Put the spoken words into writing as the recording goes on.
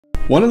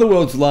One of the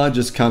world's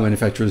largest car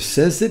manufacturers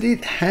says that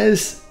it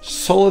has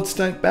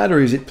solid-state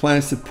batteries it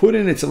plans to put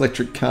in its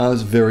electric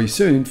cars very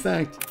soon. In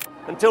fact,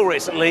 until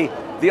recently,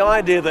 the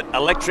idea that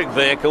electric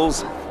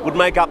vehicles would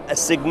make up a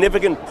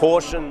significant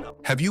portion.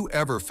 Have you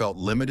ever felt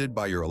limited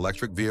by your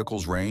electric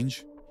vehicle's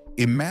range?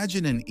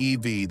 Imagine an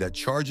EV that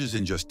charges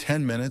in just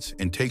 10 minutes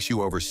and takes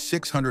you over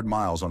 600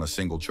 miles on a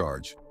single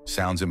charge.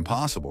 Sounds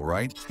impossible,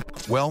 right?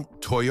 Well,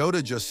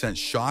 Toyota just sent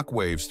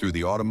shockwaves through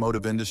the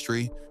automotive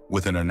industry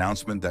with an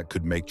announcement that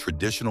could make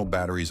traditional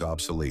batteries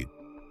obsolete.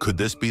 Could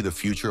this be the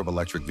future of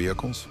electric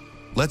vehicles?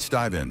 Let's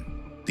dive in.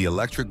 The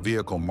electric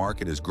vehicle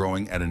market is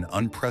growing at an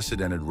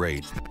unprecedented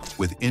rate,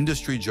 with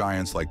industry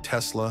giants like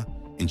Tesla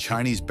and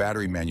Chinese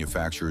battery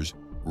manufacturers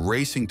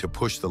racing to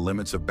push the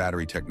limits of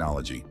battery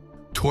technology.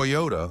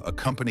 Toyota, a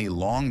company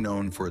long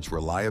known for its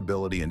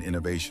reliability and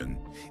innovation,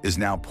 is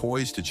now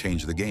poised to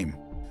change the game.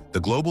 The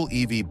global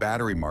EV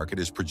battery market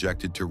is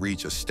projected to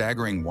reach a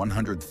staggering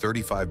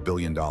 $135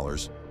 billion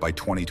by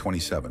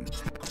 2027,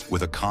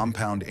 with a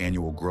compound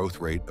annual growth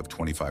rate of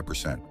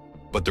 25%.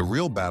 But the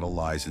real battle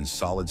lies in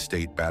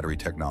solid-state battery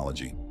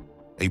technology,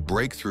 a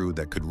breakthrough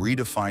that could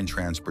redefine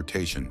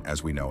transportation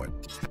as we know it.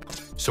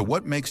 So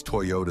what makes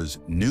Toyota's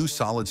new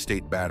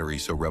solid-state battery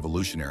so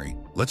revolutionary?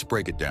 Let's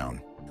break it down.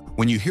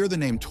 When you hear the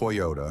name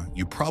Toyota,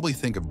 you probably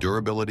think of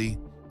durability,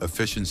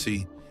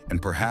 efficiency,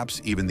 and perhaps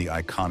even the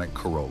iconic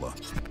Corolla.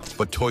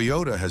 But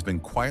Toyota has been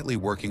quietly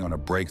working on a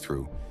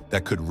breakthrough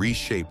that could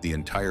reshape the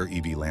entire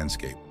EV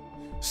landscape.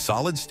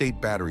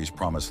 Solid-state batteries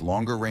promise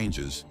longer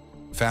ranges,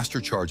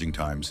 faster charging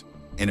times,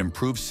 and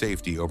improved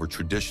safety over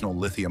traditional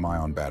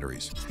lithium-ion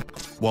batteries.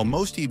 While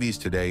most EVs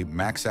today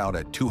max out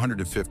at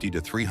 250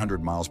 to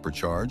 300 miles per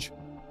charge,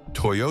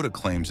 Toyota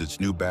claims its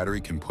new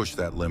battery can push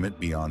that limit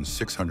beyond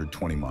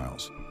 620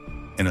 miles,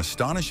 an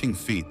astonishing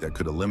feat that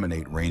could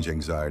eliminate range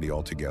anxiety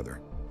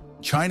altogether.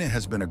 China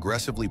has been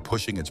aggressively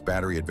pushing its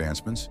battery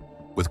advancements,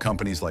 with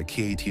companies like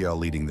CATL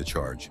leading the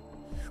charge.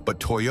 But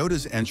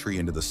Toyota's entry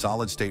into the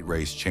solid-state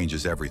race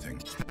changes everything.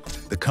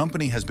 The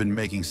company has been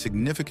making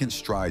significant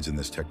strides in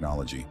this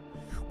technology,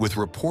 with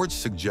reports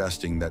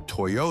suggesting that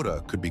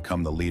Toyota could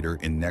become the leader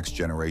in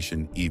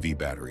next-generation EV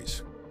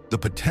batteries. The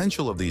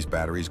potential of these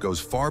batteries goes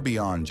far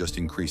beyond just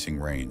increasing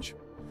range.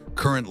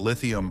 Current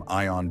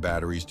lithium-ion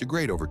batteries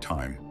degrade over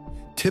time,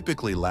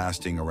 typically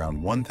lasting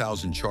around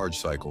 1,000 charge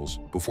cycles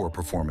before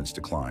performance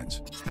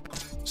declines.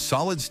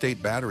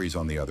 Solid-state batteries,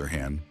 on the other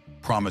hand,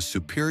 promise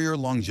superior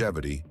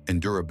longevity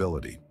and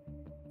durability.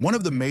 One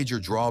of the major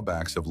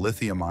drawbacks of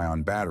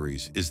lithium-ion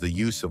batteries is the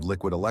use of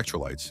liquid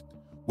electrolytes,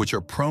 which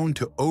are prone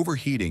to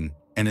overheating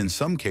and, in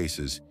some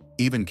cases,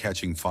 even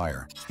catching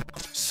fire.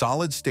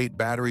 Solid-state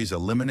batteries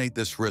eliminate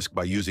this risk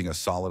by using a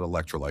solid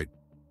electrolyte,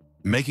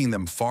 making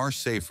them far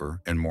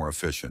safer and more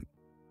efficient.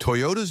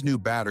 Toyota's new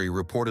battery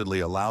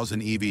reportedly allows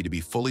an EV to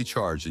be fully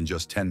charged in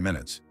just 10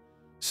 minutes,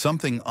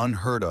 something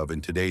unheard of in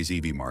today's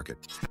EV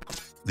market.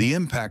 The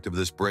impact of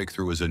this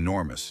breakthrough is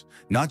enormous,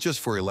 not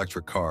just for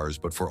electric cars,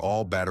 but for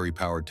all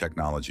battery-powered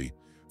technology,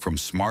 from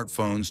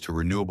smartphones to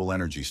renewable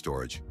energy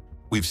storage.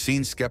 We've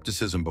seen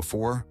skepticism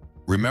before.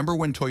 Remember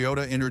when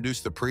Toyota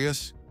introduced the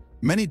Prius?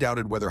 Many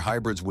doubted whether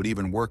hybrids would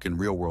even work in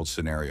real-world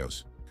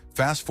scenarios.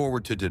 Fast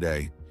forward to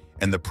today,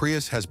 and the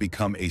Prius has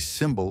become a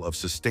symbol of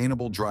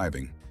sustainable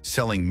driving,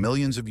 selling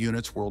millions of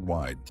units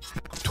worldwide.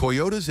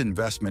 Toyota's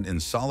investment in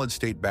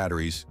solid-state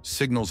batteries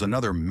signals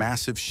another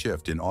massive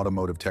shift in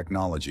automotive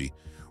technology,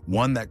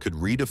 one that could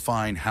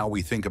redefine how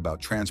we think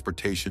about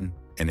transportation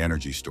and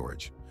energy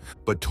storage.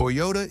 But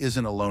Toyota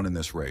isn't alone in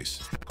this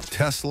race.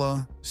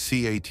 Tesla,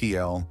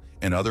 CATL,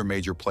 and other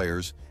major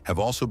players have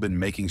also been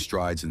making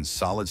strides in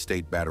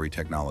solid-state battery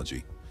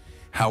technology.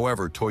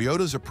 However,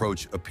 Toyota's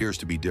approach appears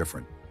to be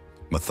different: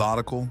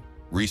 methodical,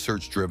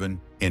 research-driven,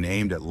 and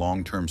aimed at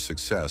long-term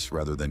success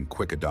rather than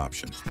quick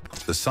adoption.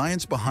 The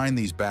science behind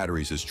these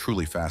batteries is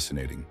truly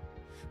fascinating.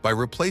 By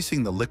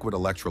replacing the liquid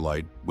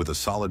electrolyte with a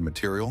solid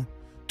material,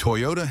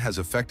 Toyota has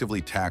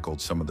effectively tackled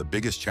some of the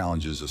biggest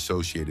challenges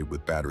associated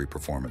with battery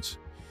performance,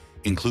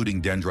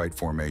 including dendrite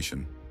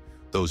formation,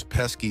 those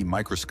pesky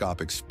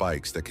microscopic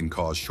spikes that can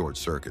cause short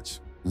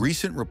circuits.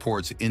 Recent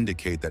reports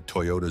indicate that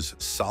Toyota's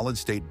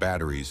solid-state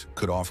batteries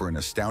could offer an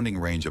astounding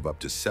range of up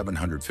to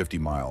 750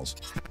 miles,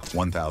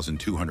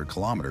 1,200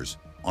 kilometers,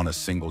 on a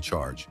single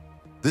charge.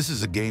 This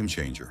is a game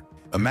changer.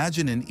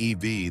 Imagine an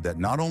EV that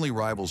not only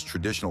rivals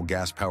traditional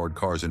gas-powered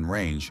cars in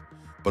range,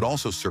 but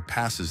also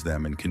surpasses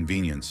them in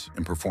convenience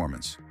and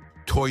performance.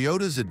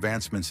 Toyota's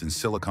advancements in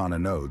silicon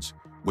anodes,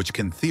 which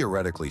can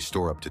theoretically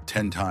store up to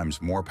 10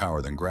 times more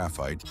power than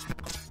graphite,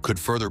 could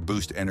further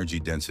boost energy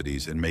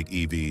densities and make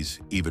EVs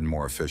even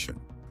more efficient.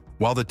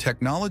 While the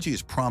technology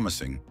is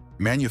promising,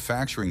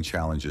 manufacturing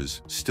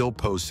challenges still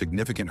pose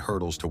significant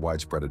hurdles to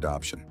widespread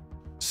adoption.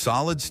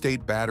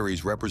 Solid-state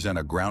batteries represent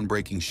a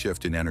groundbreaking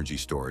shift in energy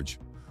storage,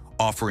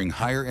 offering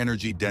higher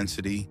energy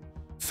density,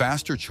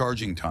 faster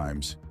charging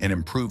times, and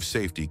improved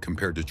safety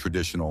compared to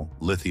traditional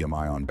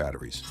lithium-ion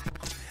batteries.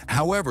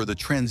 However, the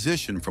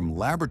transition from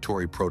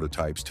laboratory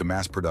prototypes to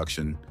mass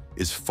production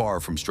is far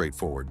from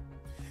straightforward.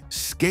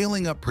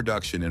 Scaling up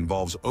production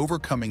involves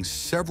overcoming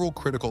several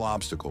critical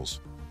obstacles,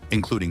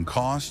 including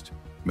cost,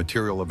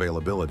 material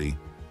availability,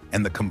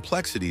 and the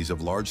complexities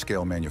of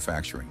large-scale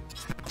manufacturing.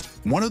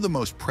 One of the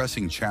most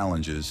pressing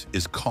challenges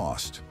is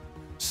cost.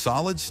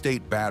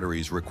 Solid-state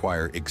batteries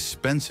require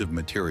expensive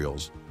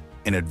materials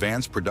and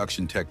advanced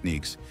production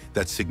techniques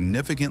that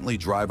significantly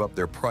drive up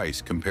their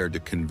price compared to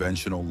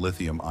conventional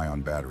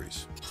lithium-ion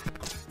batteries.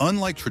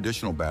 Unlike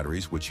traditional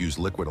batteries, which use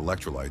liquid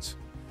electrolytes,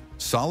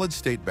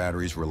 solid-state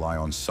batteries rely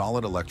on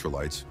solid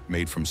electrolytes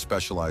made from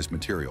specialized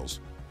materials,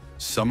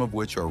 some of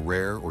which are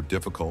rare or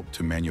difficult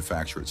to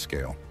manufacture at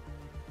scale.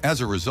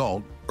 As a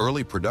result,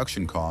 early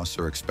production costs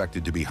are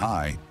expected to be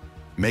high,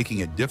 making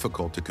it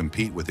difficult to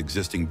compete with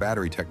existing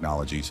battery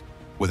technologies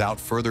without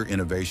further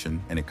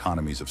innovation and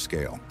economies of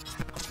scale.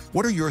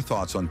 What are your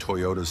thoughts on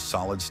Toyota's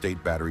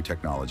solid-state battery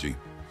technology?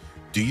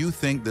 Do you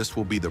think this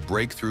will be the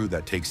breakthrough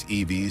that takes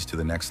EVs to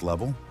the next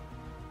level?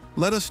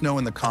 Let us know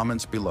in the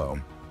comments below,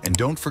 and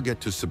don't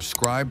forget to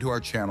subscribe to our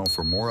channel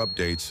for more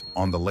updates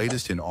on the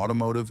latest in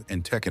automotive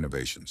and tech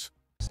innovations.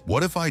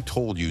 What if I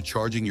told you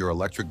charging your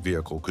electric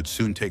vehicle could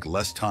soon take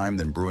less time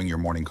than brewing your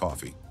morning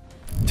coffee?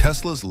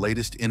 Tesla's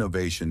latest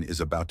innovation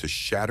is about to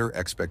shatter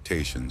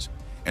expectations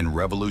and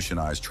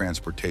revolutionize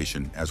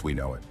transportation as we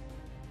know it.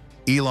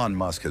 Elon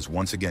Musk has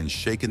once again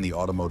shaken the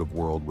automotive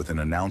world with an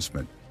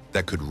announcement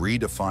that could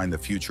redefine the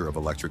future of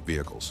electric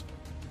vehicles.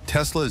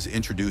 Tesla is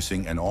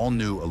introducing an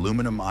all-new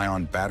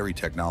aluminum-ion battery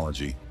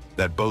technology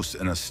that boasts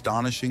an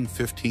astonishing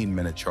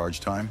 15-minute charge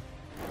time.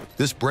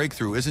 This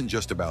breakthrough isn't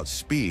just about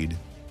speed,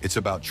 it's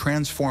about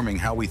transforming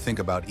how we think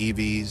about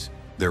EVs,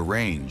 their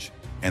range,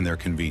 and their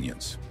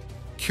convenience.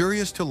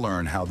 Curious to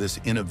learn how this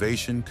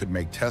innovation could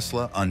make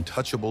Tesla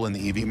untouchable in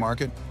the EV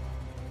market?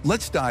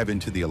 Let's dive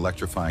into the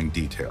electrifying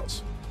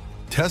details.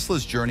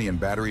 Tesla's journey in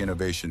battery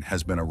innovation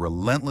has been a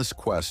relentless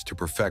quest to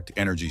perfect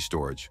energy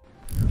storage.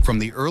 From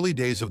the early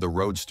days of the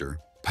Roadster,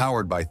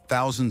 powered by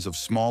thousands of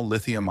small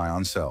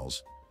lithium-ion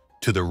cells,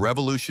 to the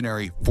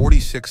revolutionary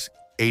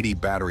 4680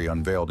 battery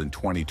unveiled in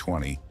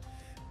 2020,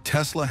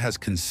 Tesla has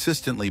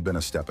consistently been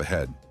a step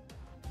ahead.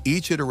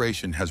 Each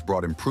iteration has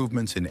brought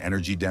improvements in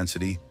energy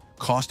density,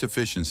 cost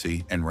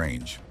efficiency, and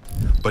range.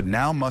 But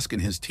now Musk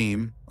and his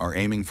team are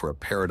aiming for a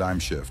paradigm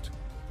shift.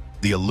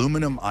 The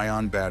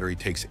aluminum-ion battery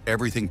takes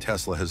everything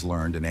Tesla has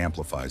learned and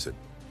amplifies it.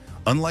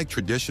 Unlike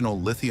traditional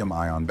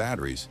lithium-ion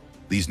batteries,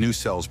 these new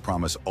cells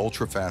promise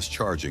ultra-fast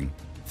charging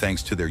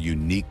thanks to their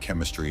unique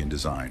chemistry and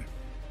design.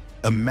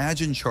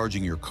 Imagine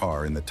charging your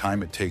car in the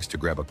time it takes to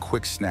grab a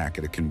quick snack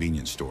at a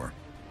convenience store.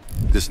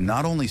 This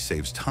not only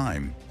saves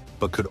time,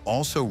 but could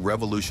also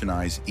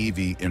revolutionize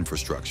EV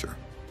infrastructure,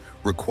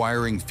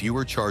 requiring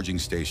fewer charging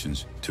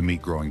stations to meet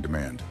growing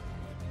demand.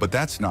 But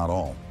that's not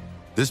all.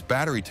 This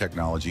battery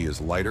technology is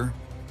lighter,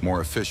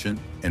 more efficient,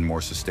 and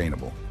more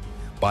sustainable.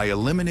 By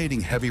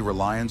eliminating heavy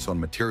reliance on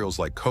materials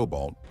like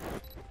cobalt,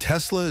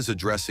 Tesla is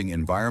addressing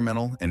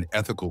environmental and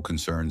ethical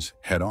concerns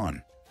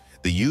head-on.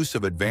 The use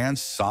of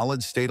advanced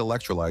solid-state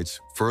electrolytes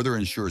further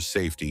ensures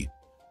safety,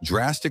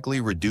 drastically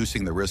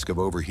reducing the risk of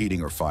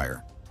overheating or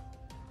fire.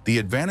 The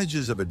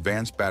advantages of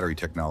advanced battery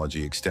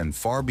technology extend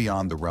far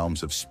beyond the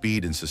realms of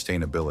speed and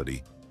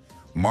sustainability,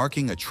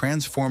 marking a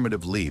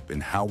transformative leap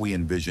in how we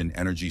envision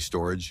energy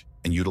storage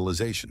and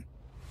utilization.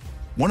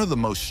 One of the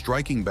most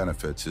striking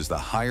benefits is the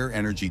higher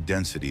energy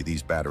density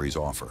these batteries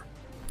offer.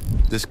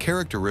 This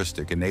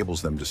characteristic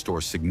enables them to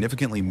store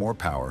significantly more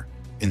power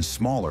in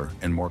smaller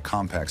and more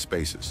compact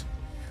spaces,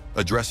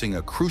 addressing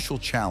a crucial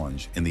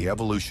challenge in the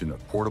evolution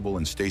of portable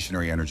and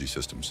stationary energy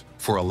systems.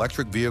 For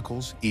electric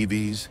vehicles,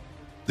 EVs,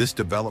 this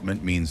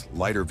development means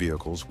lighter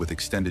vehicles with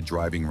extended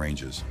driving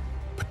ranges,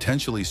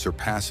 potentially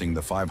surpassing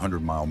the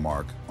 500-mile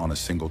mark on a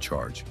single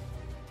charge.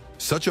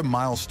 Such a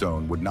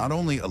milestone would not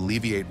only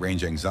alleviate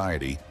range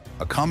anxiety,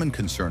 a common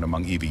concern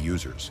among EV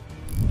users,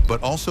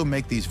 but also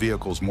make these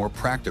vehicles more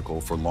practical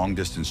for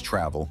long-distance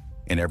travel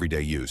and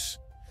everyday use,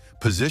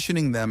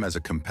 positioning them as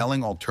a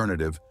compelling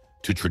alternative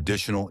to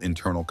traditional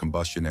internal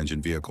combustion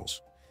engine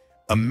vehicles.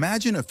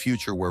 Imagine a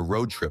future where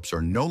road trips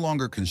are no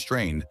longer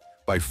constrained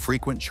by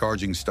frequent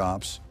charging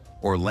stops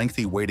or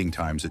lengthy waiting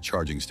times at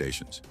charging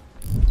stations.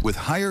 With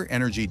higher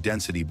energy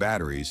density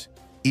batteries,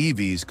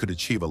 EVs could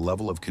achieve a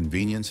level of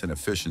convenience and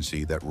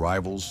efficiency that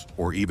rivals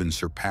or even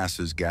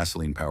surpasses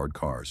gasoline-powered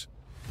cars.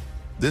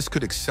 This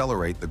could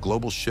accelerate the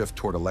global shift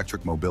toward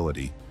electric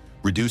mobility,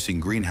 reducing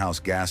greenhouse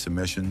gas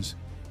emissions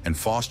and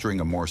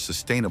fostering a more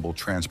sustainable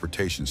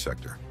transportation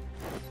sector.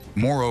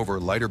 Moreover,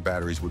 lighter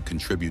batteries would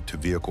contribute to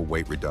vehicle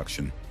weight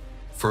reduction,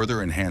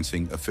 further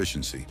enhancing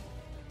efficiency.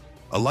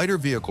 A lighter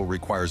vehicle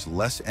requires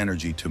less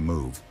energy to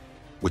move,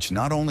 which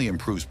not only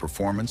improves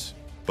performance,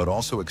 but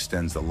also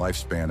extends the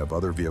lifespan of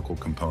other vehicle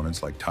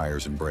components like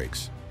tires and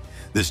brakes.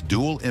 This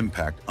dual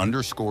impact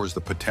underscores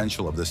the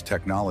potential of this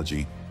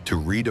technology to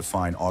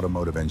redefine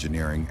automotive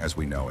engineering as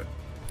we know it.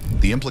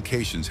 The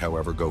implications,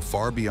 however, go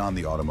far beyond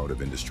the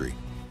automotive industry.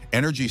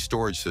 Energy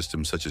storage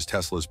systems such as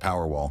Tesla's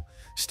Powerwall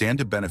stand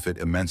to benefit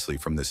immensely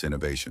from this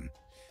innovation.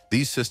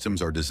 These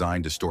systems are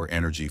designed to store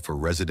energy for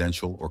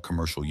residential or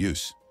commercial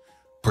use,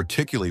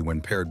 particularly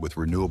when paired with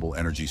renewable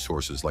energy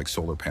sources like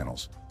solar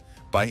panels.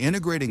 By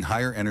integrating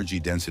higher energy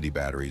density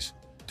batteries,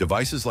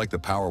 devices like the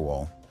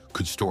Powerwall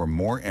could store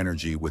more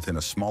energy within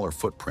a smaller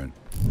footprint,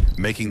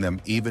 making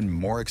them even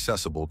more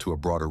accessible to a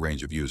broader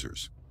range of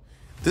users.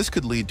 This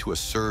could lead to a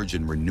surge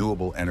in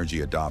renewable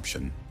energy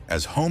adoption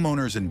as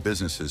homeowners and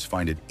businesses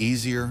find it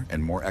easier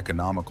and more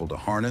economical to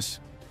harness,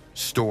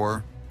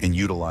 store, and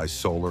utilize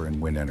solar and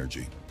wind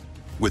energy.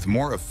 With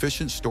more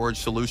efficient storage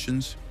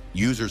solutions,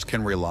 users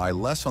can rely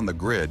less on the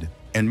grid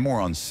and more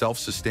on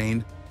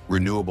self-sustained,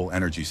 renewable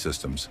energy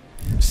systems,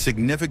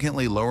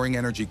 significantly lowering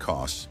energy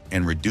costs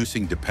and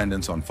reducing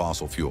dependence on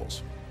fossil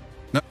fuels.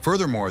 Now,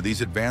 furthermore,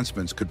 these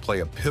advancements could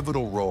play a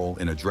pivotal role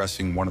in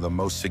addressing one of the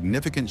most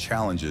significant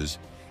challenges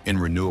in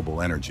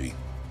renewable energy: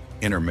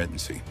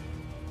 intermittency.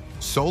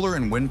 Solar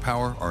and wind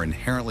power are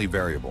inherently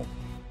variable,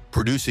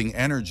 producing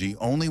energy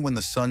only when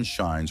the sun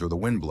shines or the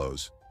wind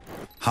blows.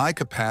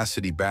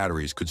 High-capacity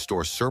batteries could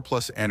store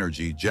surplus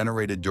energy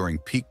generated during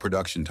peak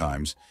production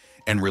times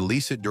and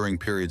release it during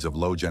periods of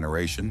low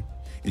generation,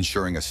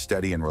 ensuring a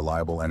steady and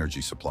reliable energy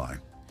supply.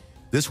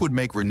 This would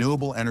make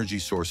renewable energy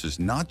sources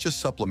not just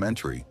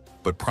supplementary,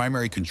 but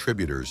primary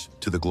contributors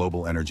to the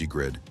global energy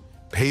grid,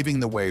 paving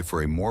the way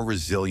for a more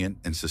resilient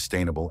and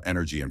sustainable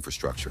energy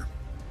infrastructure.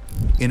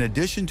 In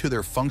addition to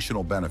their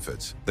functional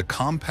benefits, the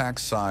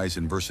compact size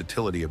and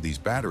versatility of these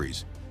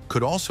batteries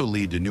could also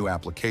lead to new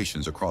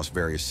applications across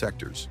various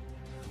sectors.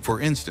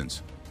 For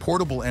instance,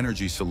 portable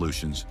energy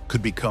solutions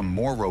could become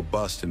more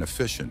robust and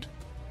efficient,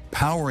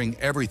 powering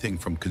everything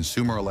from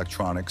consumer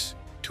electronics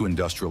to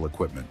industrial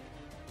equipment.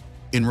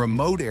 In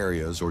remote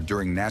areas or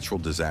during natural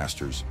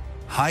disasters,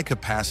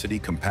 high-capacity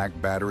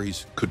compact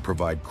batteries could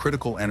provide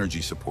critical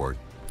energy support,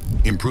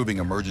 improving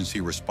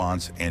emergency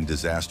response and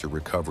disaster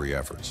recovery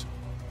efforts.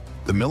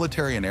 The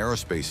military and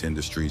aerospace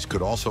industries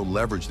could also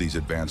leverage these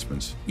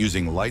advancements,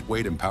 using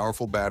lightweight and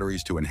powerful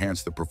batteries to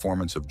enhance the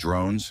performance of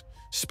drones,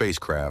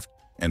 spacecraft,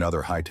 and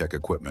other high-tech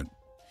equipment.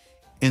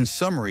 In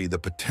summary, the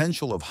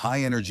potential of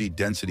high-energy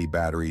density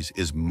batteries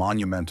is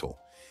monumental,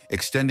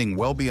 extending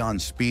well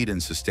beyond speed and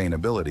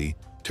sustainability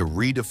to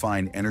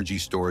redefine energy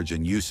storage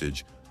and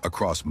usage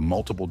across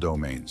multiple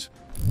domains.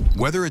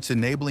 Whether it's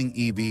enabling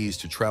EVs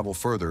to travel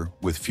further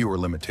with fewer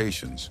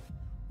limitations,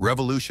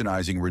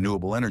 revolutionizing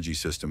renewable energy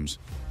systems,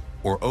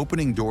 or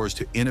opening doors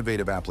to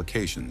innovative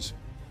applications,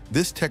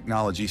 this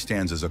technology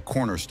stands as a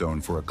cornerstone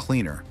for a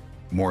cleaner,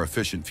 more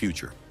efficient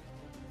future.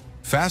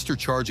 Faster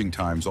charging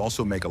times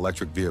also make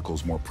electric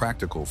vehicles more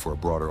practical for a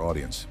broader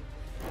audience.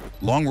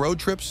 Long road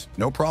trips?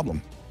 No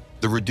problem.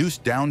 The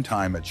reduced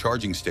downtime at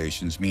charging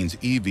stations means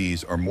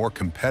EVs are more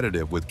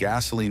competitive with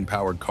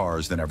gasoline-powered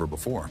cars than ever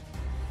before.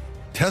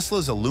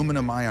 Tesla's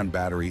aluminum-ion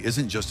battery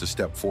isn't just a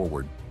step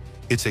forward,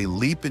 it's a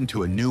leap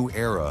into a new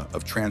era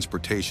of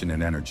transportation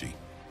and energy.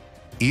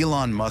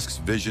 Elon Musk's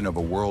vision of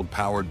a world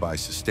powered by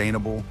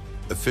sustainable,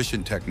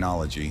 efficient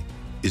technology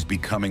is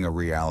becoming a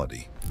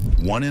reality,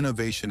 one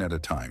innovation at a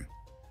time.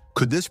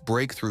 Could this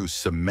breakthrough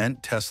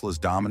cement Tesla's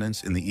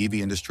dominance in the EV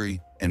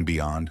industry and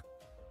beyond?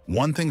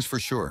 One thing's for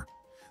sure,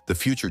 the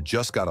future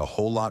just got a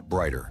whole lot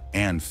brighter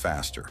and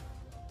faster.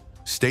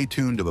 Stay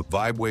tuned to the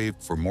Vibe Wave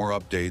for more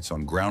updates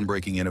on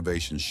groundbreaking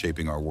innovations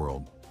shaping our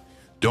world.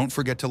 Don't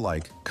forget to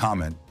like,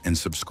 comment, and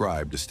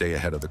subscribe to stay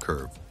ahead of the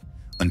curve.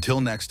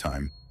 Until next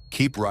time,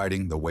 keep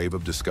riding the wave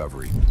of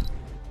discovery.